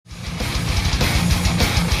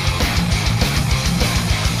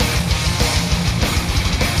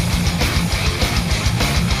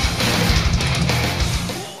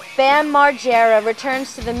Band Margera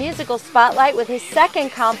returns to the musical spotlight with his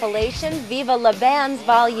second compilation, Viva La Bands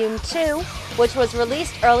Volume 2, which was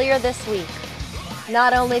released earlier this week.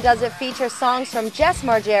 Not only does it feature songs from Jess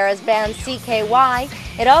Margera's band CKY,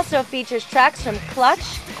 it also features tracks from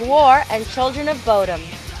Clutch, GWAR, and Children of Bodom.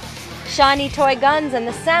 Shiny Toy Guns and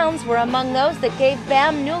The Sounds were among those that gave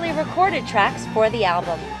BAM newly recorded tracks for the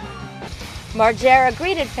album. Margera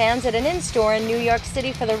greeted fans at an in-store in New York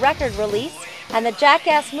City for the record release, and the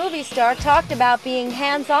Jackass movie star talked about being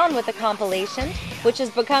hands-on with the compilation, which is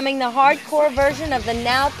becoming the hardcore version of the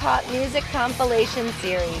Now Pop Music compilation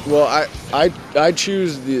series. Well, I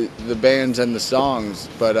choose the bands and the songs,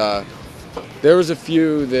 but there was a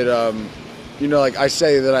few that, like I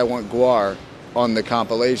say that I want GWAR on the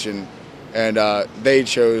compilation, and they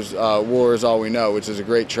chose War Is All We Know, which is a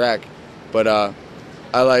great track, but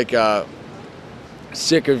I like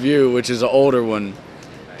Sick of You, which is an older one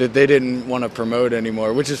that they didn't want to promote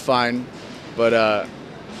anymore, which is fine, but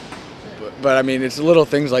I mean, it's little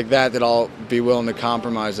things like that that I'll be willing to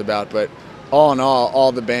compromise about. But all in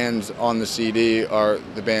all the bands on the CD are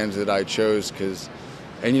the bands that I chose,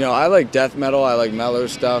 and I like death metal, I like mellow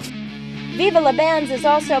stuff. Viva La Bands is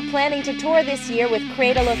also planning to tour this year with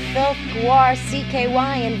Cradle of Filth, GWAR,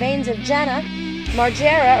 CKY, and Veins of Jenna.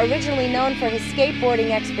 Margera, originally known for his skateboarding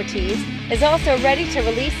expertise, is also ready to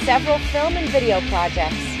release several film and video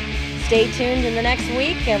projects. Stay tuned in the next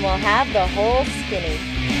week and we'll have the whole skinny.